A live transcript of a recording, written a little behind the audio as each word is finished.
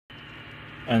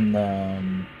And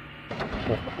then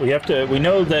we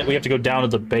know that we have to go down to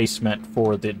the basement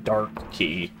for the dark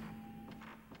key.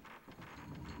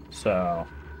 So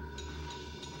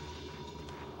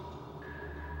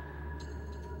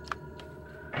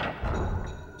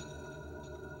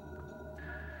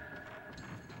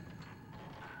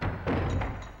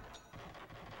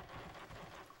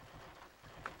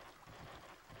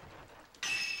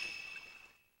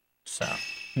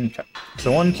okay.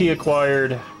 So one key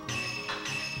acquired.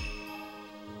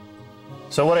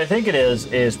 So what I think it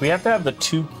is we have to have the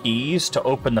 2 keys to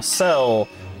open the cell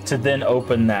to then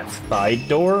open that side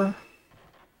door.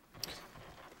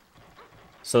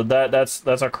 So that's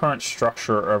our current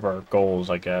structure of our goals,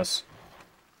 I guess.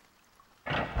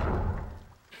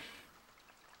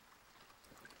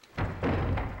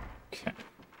 Okay.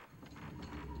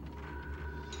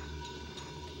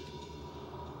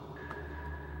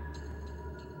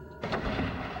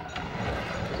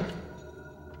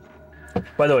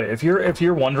 By the way, if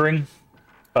you're wondering,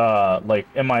 like,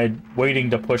 am I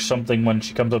waiting to push something when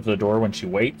she comes up to the door when she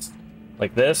waits?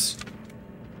 Like this?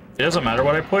 It doesn't matter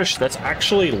what I push, that's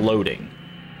actually loading.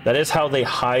 That is how they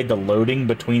hide the loading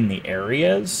between the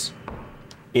areas,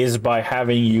 is by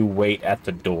having you wait at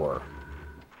the door.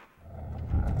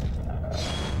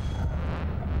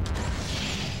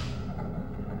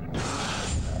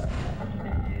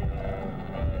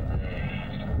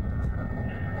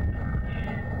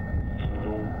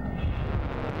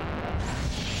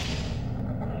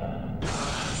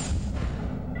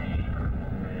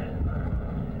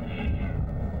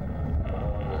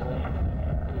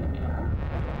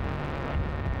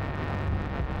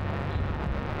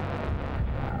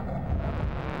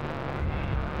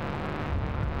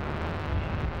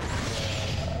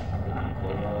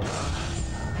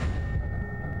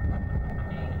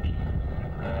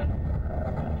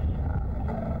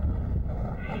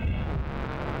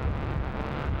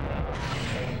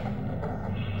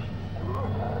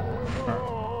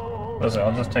 Listen,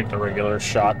 I'll just take the regular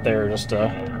shot there just to...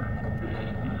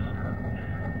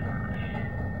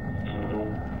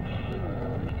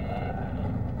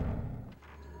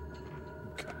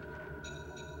 Okay.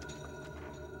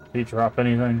 Did he drop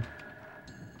anything?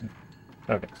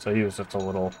 Okay, so he was just a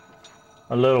little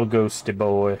ghosty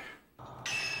boy.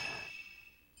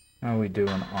 How are we doing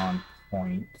on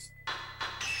points?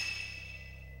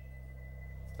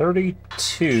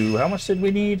 32. How much did we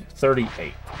need?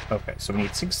 38. Okay, so we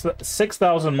need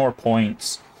 6,000 more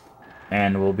points,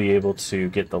 and we'll be able to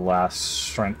get the last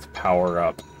strength power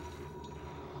up.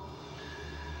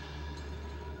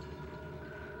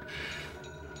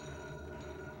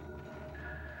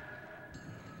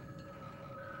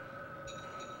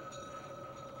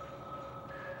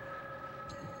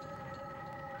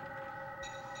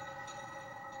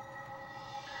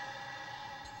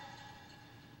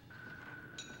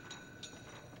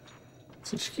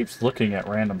 So she keeps looking at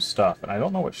random stuff, and I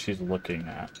don't know what she's looking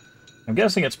at. I'm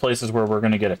guessing it's places where we're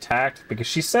going to get attacked, because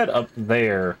she said up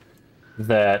there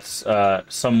that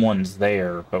someone's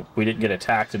there, but we didn't get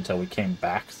attacked until we came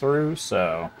back through,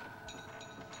 so...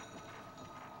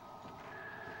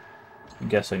 I'm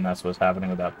guessing that's what's happening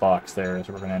with that box there, is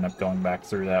we're going to end up going back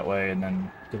through that way and then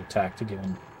get attacked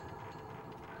again.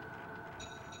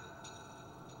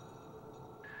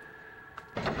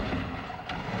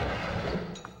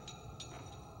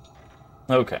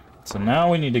 Okay, so now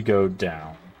we need to go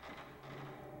down.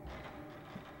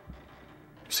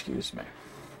 Excuse me.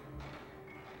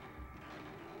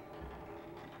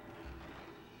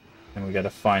 And we gotta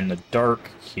find the dark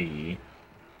key.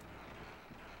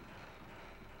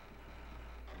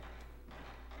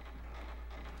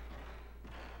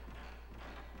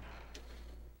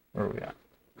 Where are we at?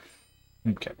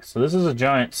 Okay, so this is a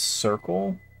giant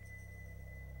circle.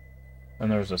 And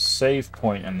there's a save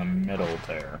point in the middle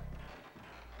there.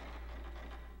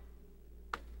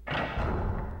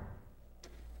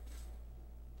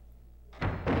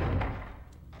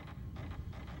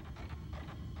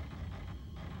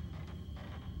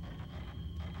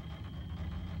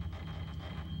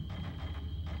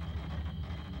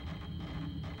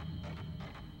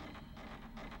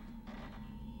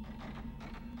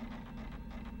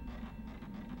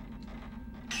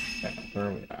 Where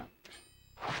are we at?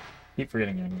 Keep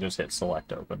forgetting you can just hit select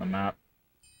to open the map.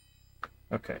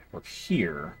 Okay, we're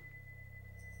here.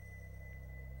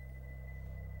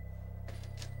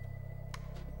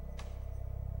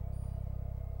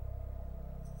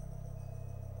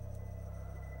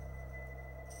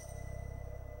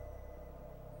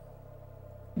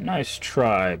 Nice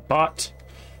try, bot.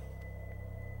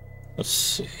 Let's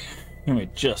see. Give me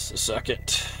just a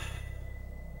second.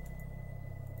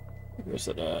 Where's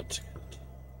it at?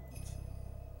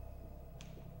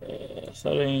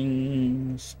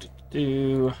 Settings.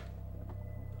 Do.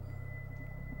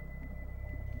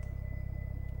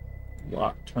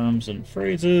 Lock terms and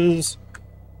phrases.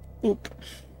 Oop.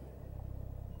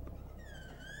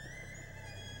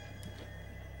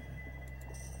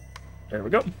 There we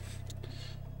go.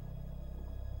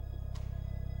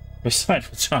 We signed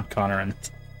with John Connor and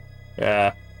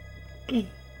yeah.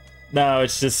 No,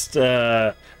 it's just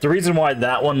the reason why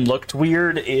that one looked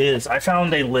weird is I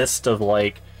found a list of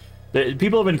like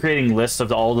people have been creating lists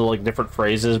of all the like different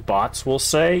phrases bots will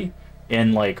say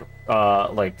in like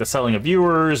the selling of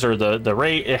viewers or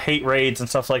the hate raids and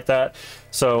stuff like that.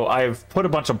 So I've put a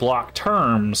bunch of block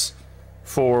terms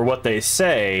for what they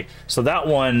say. So that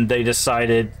one they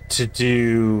decided to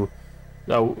do,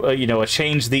 you know,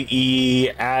 change the E,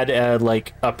 add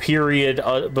like a period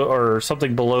or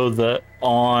something below the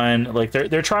on. Like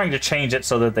they're trying to change it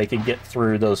so that they can get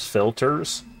through those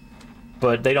filters.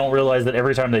 But they don't realize that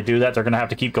every time they do that, they're going to have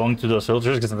to keep going through those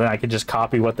filters, because then I can just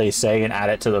copy what they say and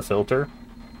add it to the filter.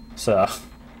 So,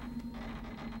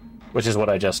 which is what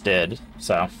I just did.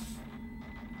 So,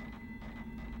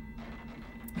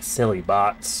 silly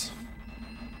bots.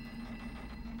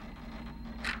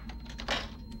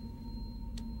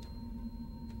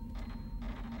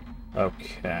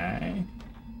 Okay.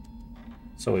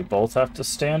 So we both have to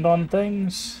stand on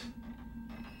things?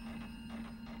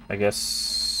 I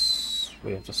guess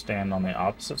we have to stand on the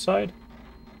opposite side.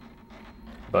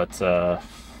 But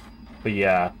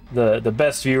yeah, the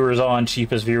best viewers on,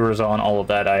 cheapest viewers on, all of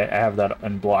that, I have that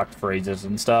in blocked phrases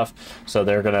and stuff. So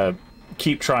they're gonna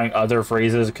keep trying other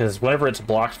phrases, because whenever it's a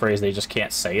blocked phrase, they just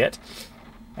can't say it.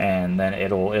 And then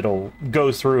it'll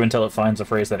go through until it finds a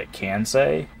phrase that it can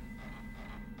say.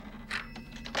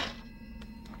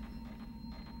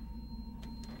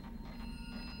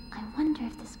 I wonder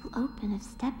if this will open if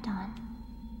stepped on.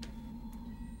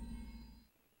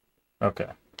 Okay.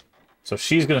 So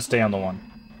she's gonna stay on the one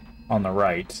on the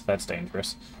right. That's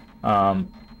dangerous. But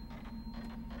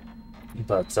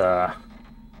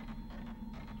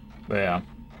yeah.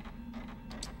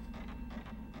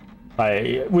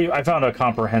 I found a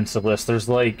comprehensive list. There's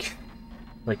like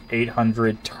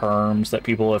 800 terms that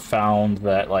people have found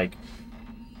that like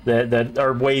that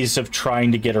are ways of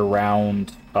trying to get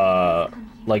around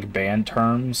like ban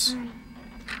terms.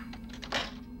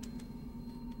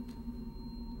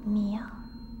 Mia,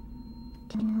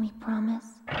 can we promise?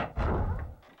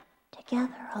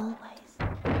 Together always.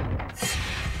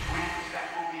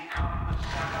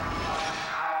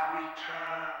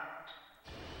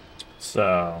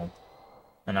 So,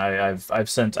 and I've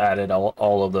since added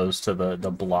all of those to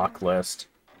the block list.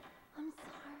 I'm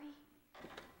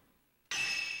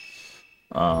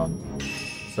sorry.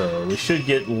 So we should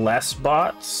get less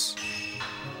bots.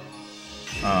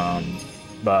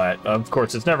 But of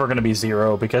course it's never going to be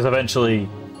zero, because eventually,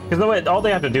 all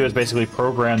they have to do is basically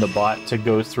program the bot to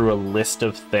go through a list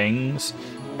of things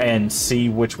and see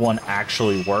which one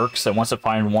actually works. And once it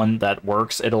finds one that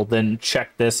works, it'll then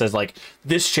check this as like,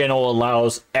 this channel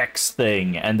allows X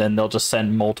thing, and then they'll just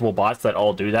send multiple bots that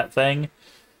all do that thing.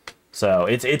 So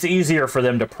it's easier for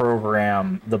them to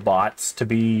program the bots to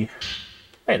be...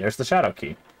 Hey, there's the shadow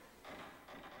key.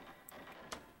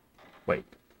 Wait,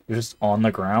 you're just on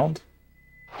the ground?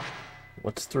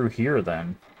 What's through here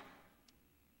then?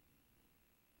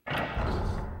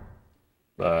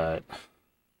 But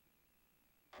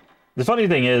the funny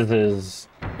thing is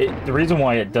the reason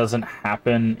why it doesn't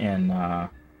happen in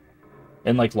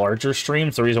like larger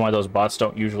streams, the reason why those bots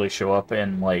don't usually show up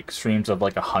in like streams of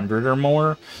like 100 or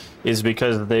more, is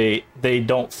because they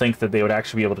don't think that they would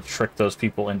actually be able to trick those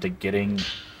people into getting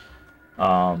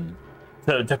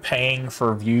to paying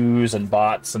for views and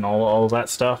bots and all that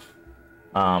stuff.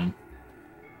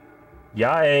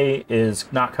 Yae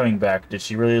is not coming back. Did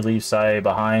she really leave Sae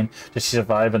behind? Did she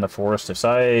survive in the forest? If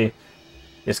Sae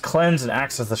is cleansed and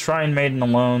acts as the Shrine Maiden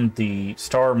alone, the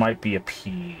star might be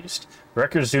appeased.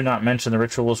 Records do not mention the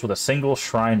rituals with a single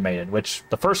Shrine Maiden, which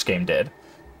the first game did.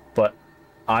 But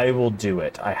I will do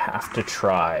it. I have to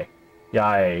try.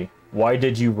 Yae, why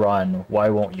did you run? Why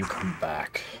won't you come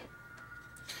back?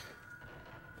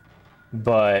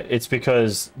 But it's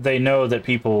because they know that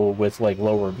people with like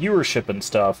lower viewership and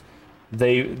stuff,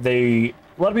 a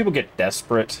lot of people get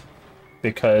desperate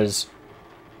because,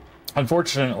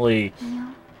 unfortunately,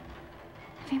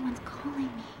 everyone's calling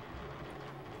me.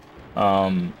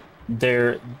 A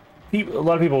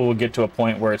lot of people will get to a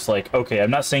point where it's like, okay,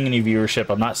 I'm not seeing any viewership,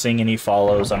 I'm not seeing any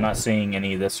follows, I'm not seeing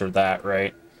any this or that,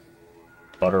 right?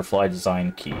 Butterfly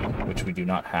design key, which we do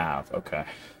not have. Okay.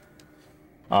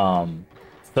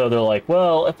 So they're like,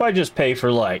 well, if I just pay for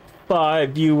like 5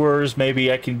 viewers,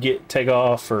 maybe I can take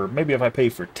off, or maybe if I pay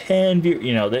for 10 viewers,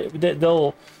 you know,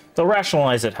 they'll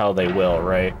rationalize it how they will,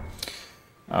 right?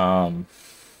 I'm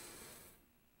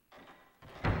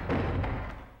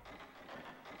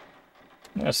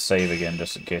gonna save again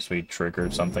just in case we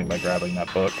triggered something by grabbing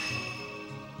that book.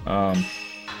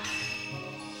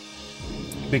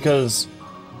 Because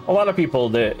a lot of people,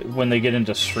 that when they get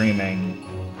into streaming,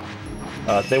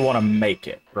 they want to make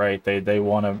it, right? They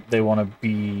want to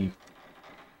be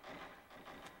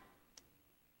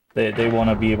they want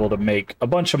to be able to make a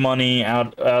bunch of money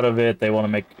out of it. They want to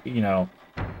make, you know,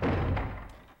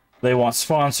 they want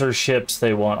sponsorships,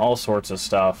 they want all sorts of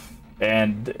stuff.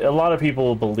 And a lot of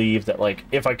people believe that, like,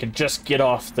 if I could just get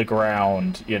off the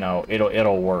ground, you know,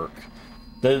 it'll work.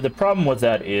 The problem with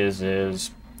that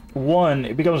is one,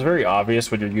 it becomes very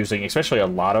obvious when you're using, especially a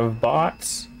lot of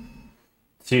bots,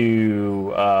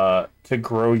 to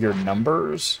grow your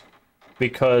numbers,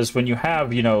 because when you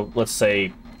have, you know, let's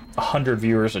say 100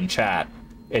 viewers in chat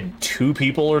and 2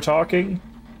 people are talking,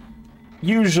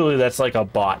 usually that's like a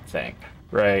bot thing,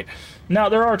 right? Now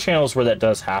there are channels where that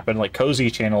does happen, like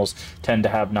cozy channels tend to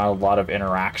have not a lot of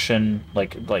interaction,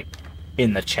 like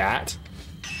in the chat,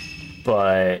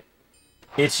 but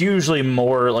it's usually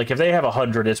more like if they have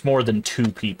 100, it's more than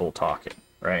 2 people talking,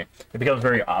 right? It becomes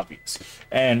very obvious.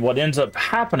 And what ends up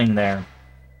happening there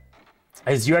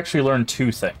is you actually learn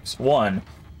 2 things. One,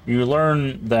 you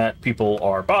learn that people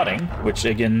are botting, which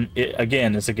again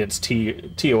is against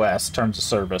TOS, Terms of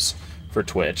Service, for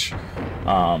Twitch.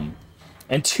 And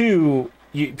 2,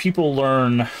 people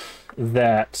learn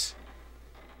that...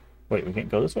 Wait, we can't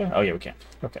go this way? Oh yeah, we can.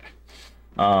 Okay.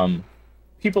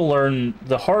 People learn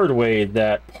the hard way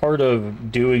that part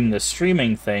of doing the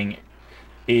streaming thing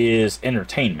is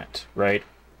entertainment, right?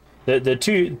 The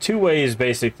two ways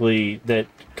basically that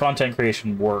content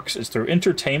creation works is through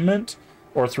entertainment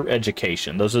or through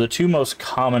education. Those are the 2 most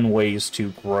common ways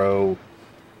to grow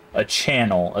a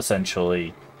channel,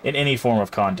 essentially, in any form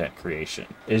of content creation.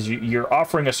 Is you're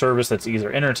offering a service that's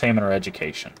either entertainment or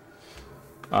education.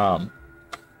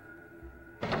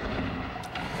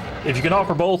 If you can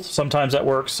offer both, sometimes that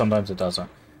works, sometimes it doesn't.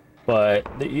 But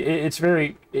it's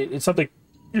something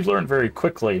you learn very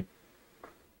quickly.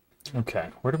 Okay,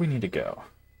 where do we need to go?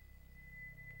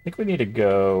 I think we need to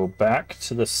go back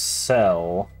to the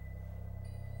cell.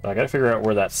 But I gotta figure out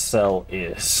where that cell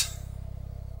is.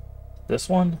 This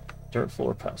one? Dirt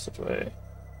floor passageway.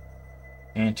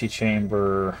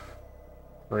 Antechamber.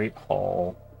 Great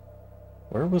hall.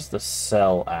 Where was the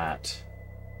cell at?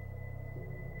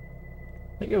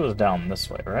 I think it was down this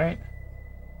way, right?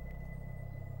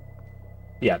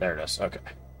 Yeah, there it is. Okay.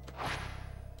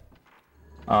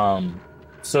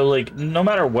 So, like, no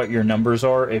matter what your numbers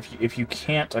are, if you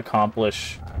can't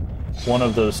accomplish one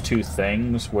of those 2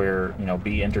 things, where, you know,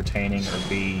 be entertaining or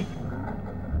be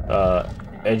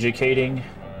educating,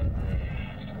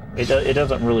 it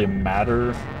doesn't really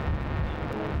matter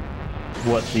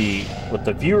what the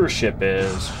viewership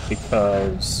is,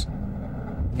 because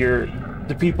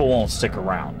the people won't stick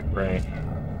around, right?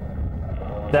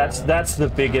 That's the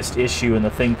biggest issue, and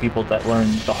the thing people that learn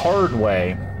the hard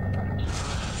way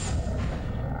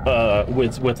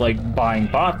with like buying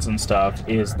bots and stuff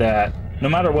is that no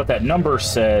matter what that number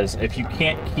says, if you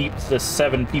can't keep the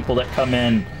 7 people that come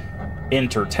in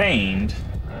entertained,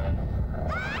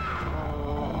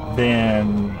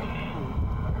 then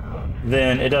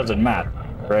it doesn't matter,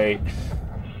 right?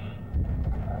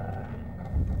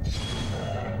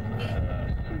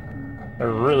 I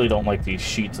really don't like these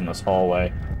sheets in this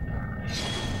hallway.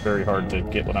 Very hard to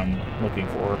get what I'm looking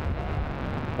for,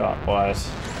 shot-wise.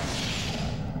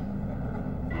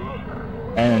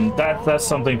 And that's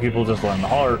something people just learn the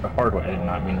hard way. I did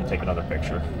not mean to take another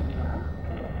picture.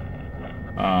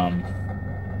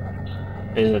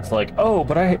 It's like, oh,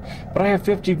 but I have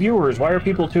 50 viewers. Why are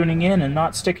people tuning in and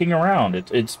not sticking around?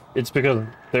 It's because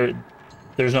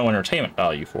there's no entertainment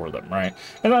value for them, right?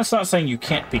 And that's not saying you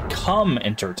can't become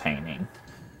entertaining,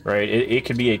 right? It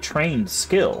could be a trained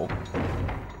skill,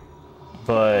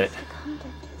 but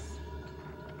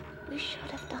We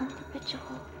should have done the ritual.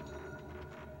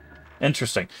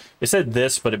 Interesting. It said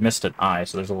this, but it missed an I,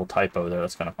 so there's a little typo there.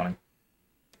 That's kind of funny.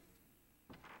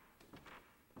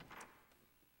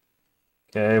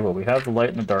 Okay, well, we have the light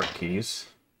and the dark keys.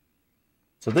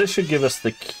 So this should give us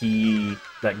the key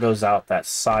that goes out that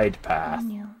side path. I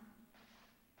knew.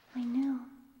 I knew.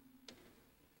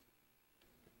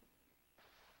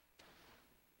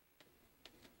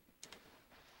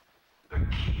 The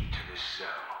key to the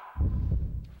cell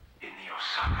in the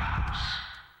Osaka house.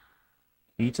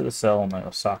 Key to the cell in the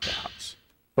Osaka house.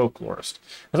 folklorist.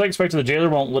 As I expected, the jailer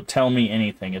won't tell me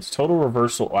anything. It's total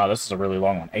reversal. Wow, this is a really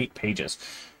long one. 8 pages.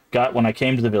 Got when I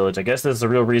came to the village. I guess this is the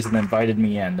real reason they invited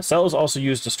me in. The cell is also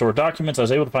used to store documents. I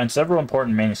was able to find several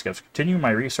important manuscripts. Continue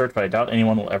my research, but I doubt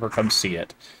anyone will ever come see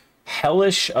it.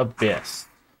 Hellish Abyss.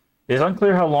 It is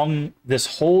unclear how long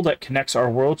this hole that connects our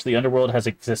world to the underworld has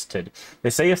existed. They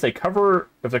say if the cover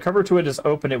to it is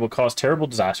open, it will cause terrible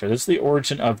disaster. This is the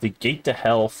origin of the Gate to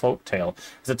Hell folktale.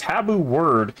 As a taboo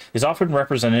word is often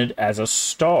represented as a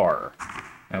star.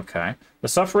 Okay. The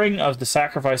suffering of the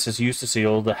sacrifice is used to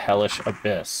seal the hellish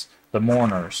abyss. The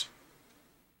mourners.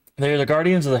 They are the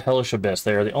guardians of the hellish abyss.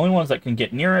 They are the only ones that can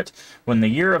get near it. When the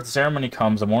year of the ceremony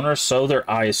comes, the mourners sew their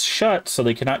eyes shut so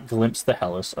they cannot glimpse the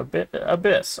hellish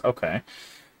abyss. Okay.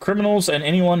 Criminals and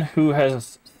anyone who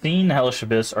has seen the hellish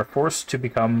abyss are forced to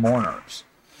become mourners.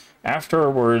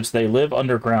 Afterwards, they live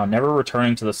underground, never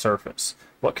returning to the surface.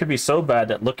 What could be so bad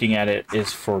that looking at it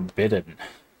is forbidden?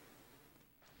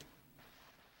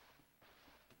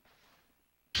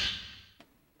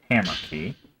 Hammer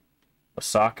key.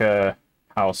 Osaka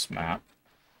house map.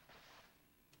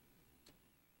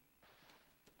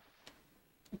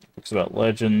 Books about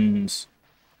legends.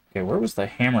 Okay, where was the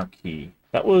hammer key?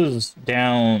 That was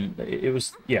down. It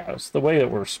was, yeah, it was the way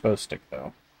that we're supposed to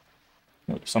go.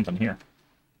 Oh, there's something here.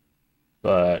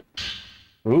 But,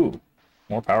 ooh,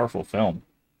 more powerful film.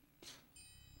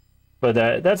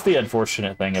 But that's the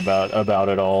unfortunate thing about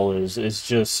it all is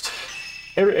just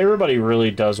everybody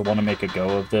really does want to make a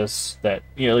go of this. That,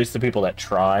 you know, at least the people that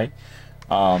try.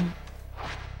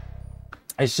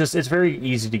 It's very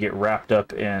easy to get wrapped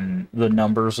up in the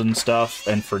numbers and stuff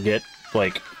and forget,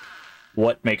 like,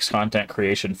 what makes content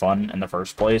creation fun in the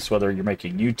first place, whether you're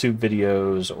making YouTube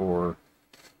videos or,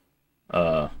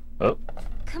 oh.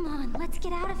 Come on, let's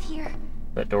get out of here.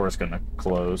 That door is gonna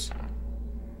close.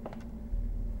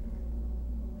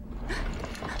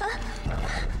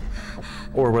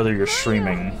 Or whether you're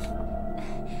streaming.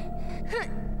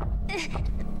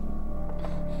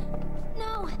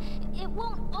 No, it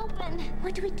won't open.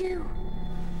 What do we do?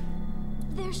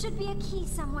 There should be a key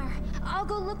somewhere. I'll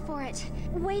go look for it.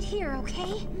 Wait here,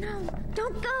 okay? No,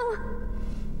 don't go!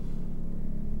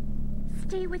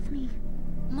 Stay with me.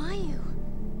 Mayu.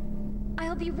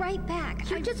 I'll be right back.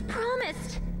 You just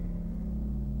promised!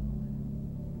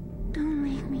 Don't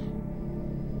leave me.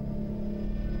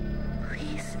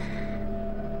 Please.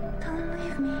 Don't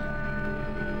leave me.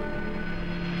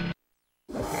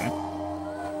 Okay.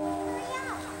 Hurry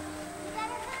up! You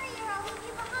better hurry or I'll leave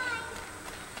you behind.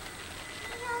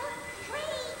 No,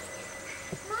 please!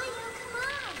 Mayu, come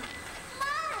on!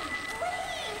 Come on,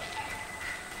 please! Mayu,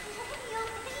 please!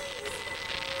 Don't leave me!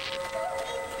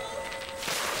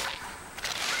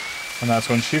 And that's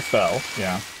when she fell,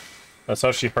 yeah. That's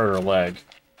how she hurt her leg.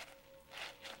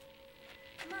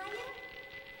 Mayu? Mayu?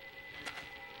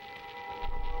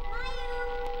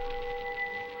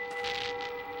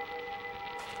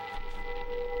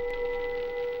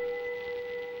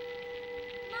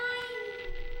 Mayu?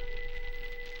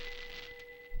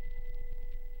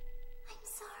 I'm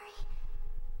sorry.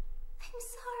 I'm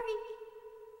sorry.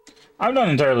 I'm not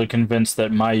entirely convinced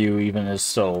that Mayu even is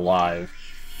still alive.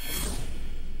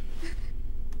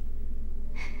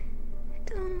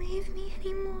 Don't leave me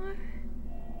anymore.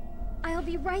 I'll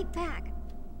be right back.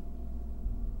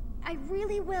 I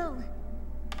really will.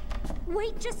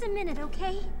 Wait just a minute,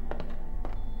 okay?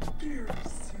 Dear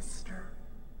sister,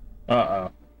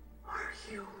 Uh-oh. are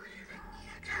you leaving me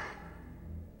again?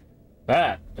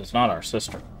 That is not our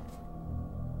sister.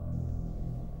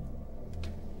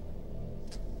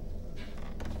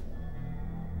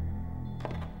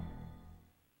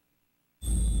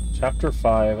 Chapter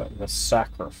 5, The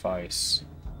Sacrifice.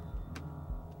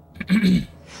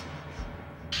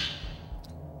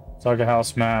 Saga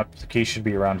house map. The key should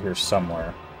be around here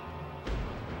somewhere.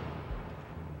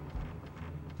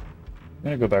 I'm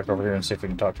gonna go back over here and see if we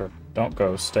can talk to her. Don't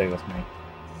go. Stay with me.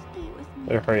 Stay with me.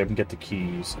 Better hurry up and get the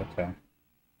keys. Okay.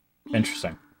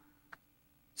 Interesting.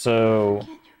 So, Get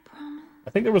your promise. I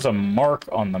think there was a mark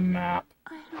on the map.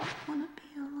 I don't want to be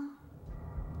alone.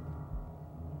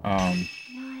 Um,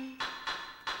 Why?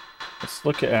 let's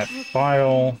look at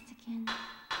file. Again.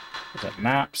 Is that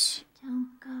maps? Don't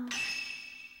go.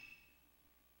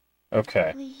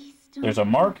 Okay. Please don't. There's a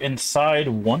mark inside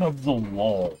one of the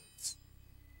walls.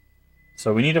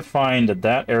 So we need to find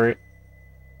that area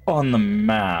on the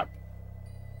map.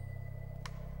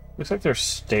 Looks like there's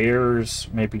stairs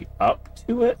maybe up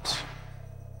to it.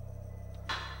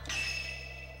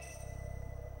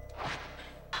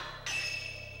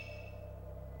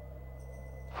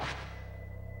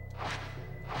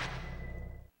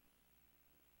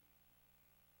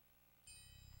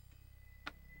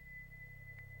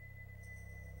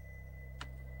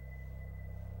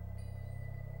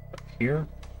 here.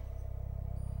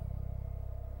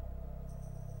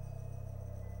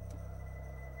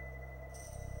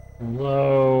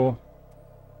 Hello.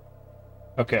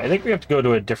 Okay, I think we have to go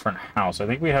to a different house. I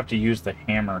think we have to use the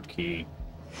hammer key.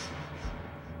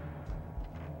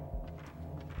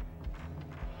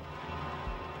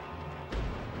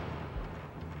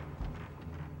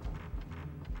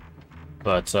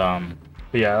 But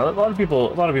yeah, a lot of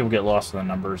people get lost in the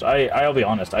numbers. I'll be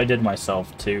honest, I did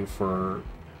myself too. For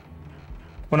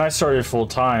when I started full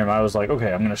time, I was like,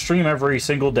 okay, I'm gonna stream every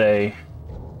single day,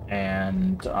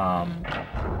 and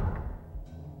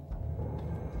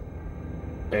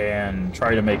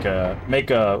try to make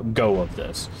a go of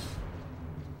this,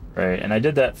 right? And I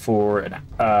did that for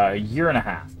a year and a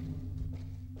half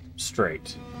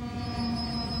straight.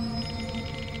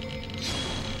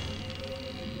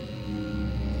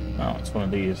 Oh, it's one of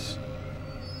these.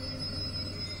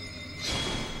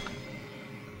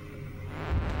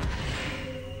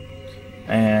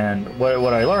 And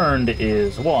what I learned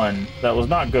is, one, that was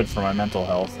not good for my mental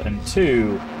health, and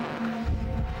two,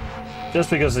 just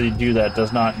because you do that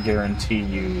does not guarantee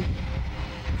you,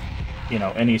 you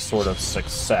know, any sort of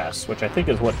success, which I think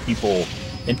is what people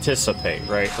anticipate,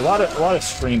 right? A lot of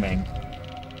streaming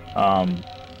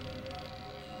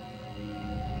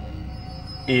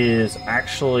is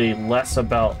actually less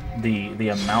about the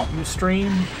amount you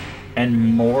stream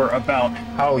and more about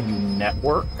how you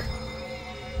network.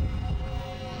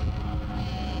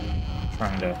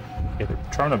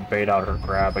 Trying to bait out her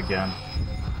grab again.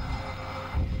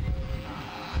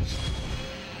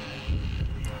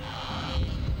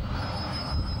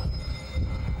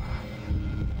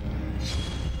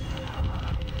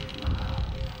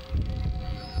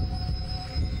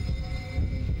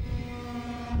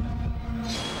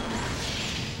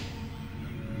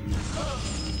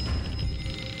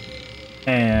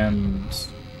 And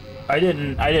I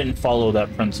didn't follow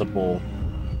that principle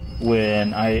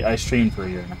when I streamed for a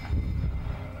year and a half.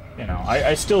 You know,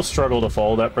 I still struggle to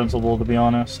follow that principle, to be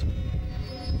honest.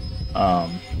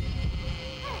 Oh,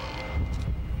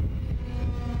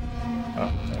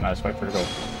 didn't I expect her to go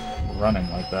running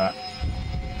like that.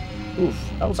 Oof,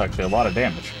 that was actually a lot of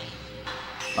damage.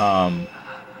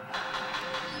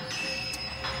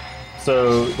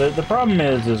 So the problem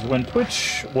is when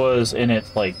Twitch was in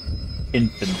its like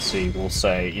infancy, we'll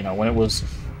say, you know, when it was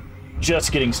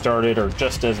just getting started, or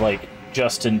just as like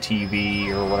Justin TV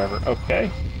or whatever.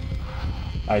 Okay,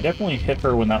 I definitely hit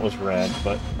her when that was red,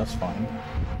 but that's fine.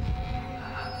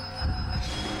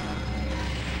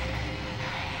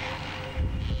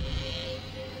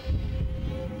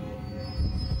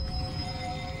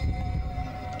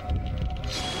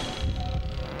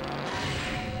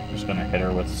 Just gonna hit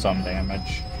her with some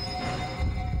damage.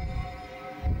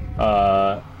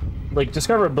 Like,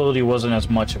 discoverability wasn't as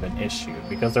much of an issue,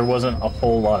 because there wasn't a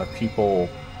whole lot of people,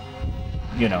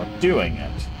 you know, doing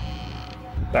it.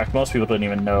 In fact, most people didn't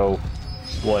even know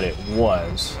what it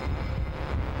was.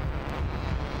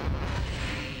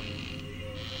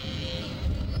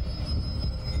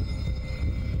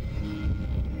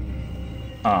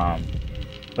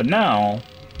 But now,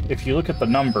 if you look at the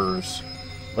numbers,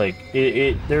 like,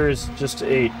 there is just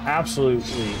a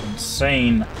absolutely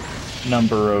insane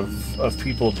number of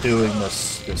people doing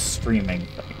this streaming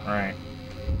thing, right?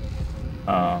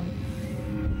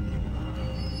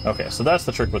 Okay, so that's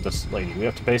the trick with this lady. We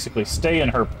have to basically stay in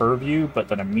her purview, but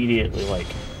then immediately, like,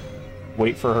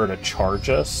 wait for her to charge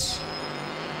us,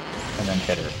 and then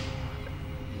hit her.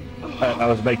 I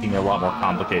was making it a lot more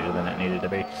complicated than it needed to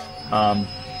be.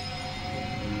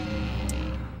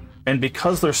 And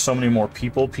because there's so many more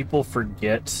people, people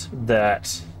forget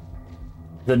that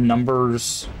the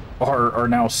numbers are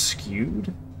now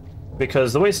skewed.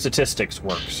 Because the way statistics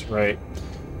works, right?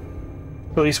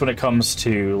 At least when it comes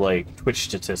to, like, Twitch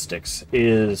statistics,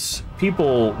 is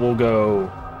people will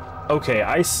go, okay,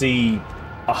 I see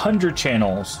 100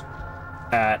 channels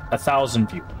at 1,000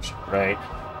 viewers, right?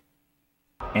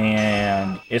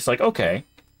 And it's like, okay.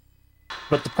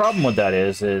 But the problem with that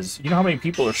is you know how many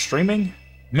people are streaming?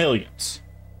 Millions.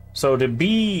 So to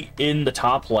be in the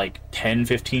top, like,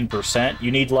 10-15%,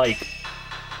 you need, like,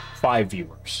 5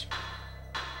 viewers.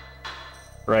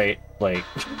 Right? Like,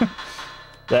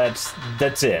 that's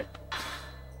it.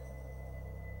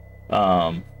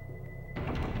 Oh,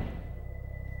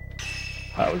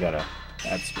 we gotta...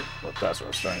 That's what I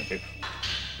was trying to do.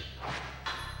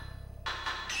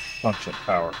 Function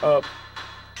power up.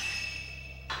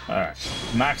 Alright.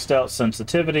 Maxed out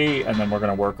sensitivity, and then we're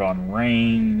gonna work on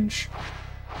range.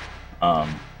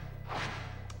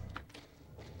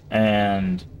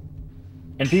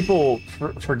 And people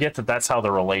forget that that's how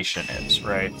the relation is,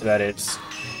 right? That it's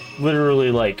literally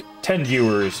like 10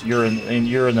 viewers, you're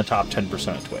in the top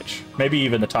 10% of Twitch. Maybe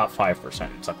even the top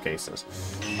 5% in some cases.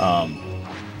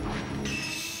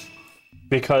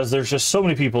 Because there's just so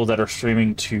many people that are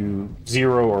streaming to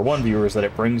 0 or 1 viewers that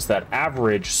it brings that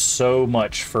average so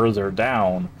much further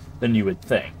down than you would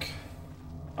think.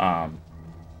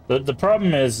 The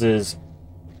problem is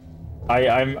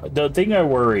I'm the thing I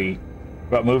worry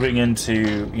about moving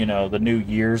into, you know, the new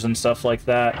years and stuff like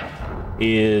that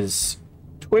is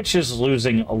Twitch is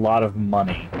losing a lot of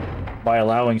money by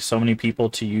allowing so many people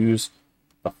to use...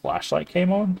 The flashlight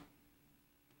came on?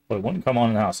 Well, it wouldn't come on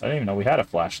in the house. I didn't even know we had a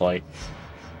flashlight.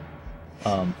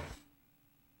 Okay,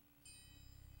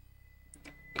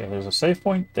 there's a save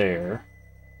point there.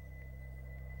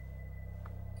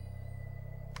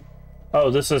 Oh,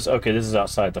 this is... Okay, this is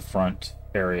outside the front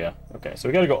area. Okay, so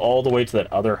we gotta go all the way to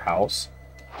that other house.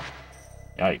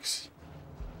 Yikes.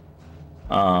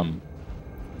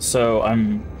 So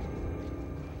I'm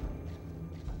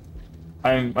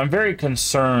very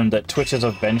concerned that Twitch is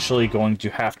eventually going to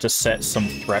have to set some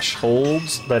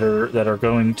thresholds that are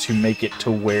going to make it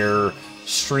to where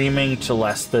streaming to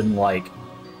less than like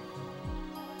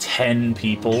 10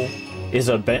 people is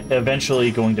eventually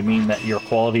going to mean that your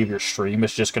quality of your stream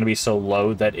is just going to be so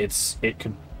low that it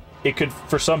could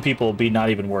for some people be not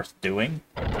even worth doing.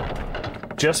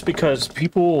 Just because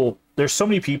there's so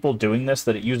many people doing this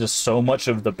that it uses so much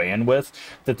of the bandwidth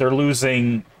that they're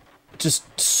losing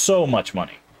just so much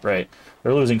money, right?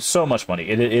 They're losing so much money.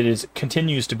 It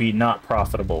continues to be not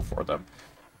profitable for them.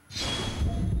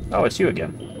 Oh, it's you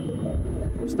again.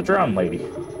 It's the drowned lady.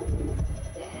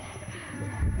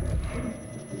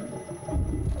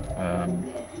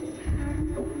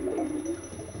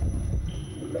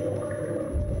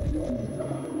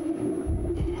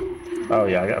 Oh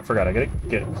yeah, I forgot. I gotta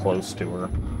get close to her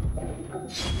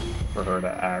for her to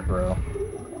aggro.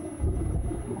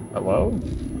 Hello?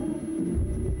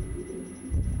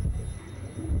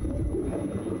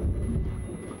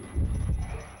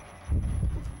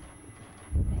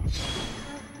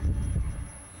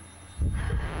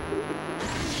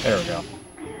 There we go.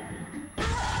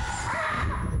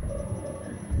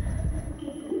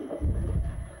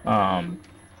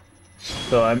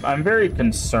 So I'm very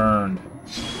concerned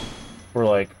for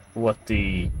like what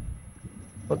the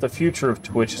future of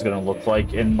Twitch is going to look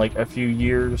like in like a few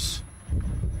years.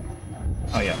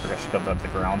 Oh yeah, I forgot she jumped out the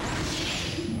ground.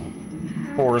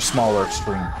 For smaller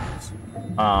streamers.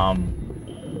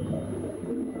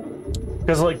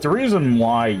 Because like the reason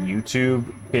why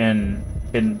YouTube can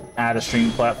add a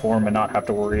streaming platform and not have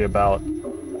to worry about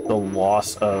the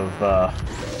loss of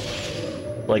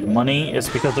like money is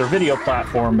because their video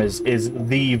platform is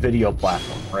the video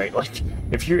platform, right? Like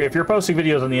if you're posting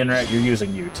videos on the internet, you're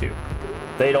using YouTube.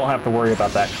 They don't have to worry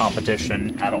about that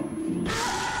competition at all.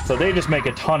 So they just make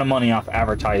a ton of money off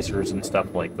advertisers and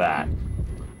stuff like that.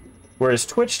 Whereas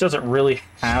Twitch doesn't really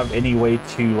have any way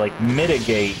to like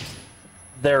mitigate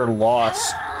their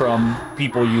loss from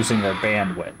people using their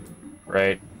bandwidth,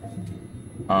 right?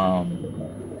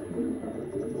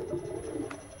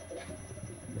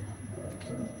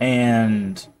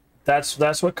 And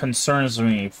that's what concerns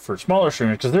me for smaller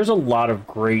streamers, because there's a lot of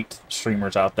great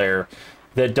streamers out there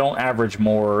that don't average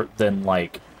more than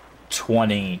like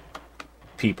 20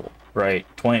 people, right?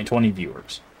 20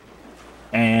 viewers.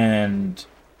 And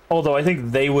although I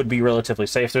think they would be relatively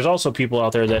safe, there's also people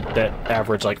out there that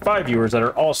average like 5 viewers that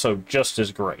are also just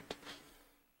as great.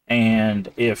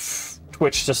 And if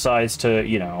Twitch decides to,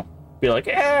 you know, be like,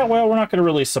 yeah, well, we're not going to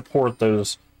really support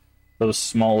those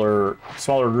smaller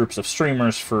groups of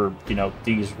streamers for, you know,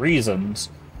 these reasons,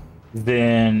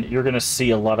 then you're going to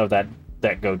see a lot of that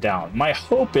go down. My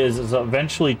hope is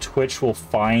eventually Twitch will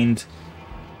find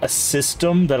a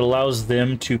system that allows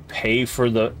them to pay for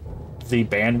the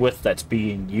bandwidth that's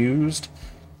being used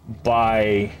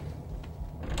by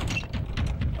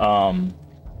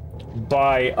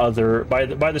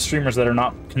the streamers that are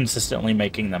not consistently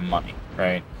making them money,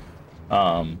 right?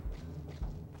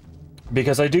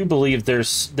 Because I do believe there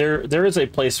is a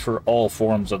place for all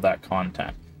forms of that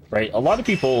content, right? A lot of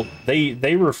people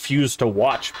they refuse to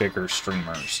watch bigger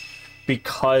streamers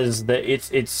because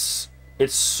it's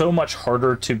so much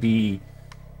harder to be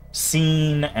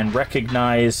seen and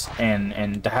recognized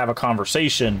and to have a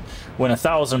conversation when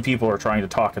 1,000 people are trying to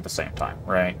talk at the same time,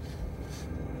 right?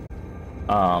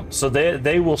 So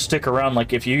they will stick around.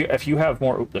 Like if you have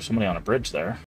more... Oop, there's somebody on a bridge there.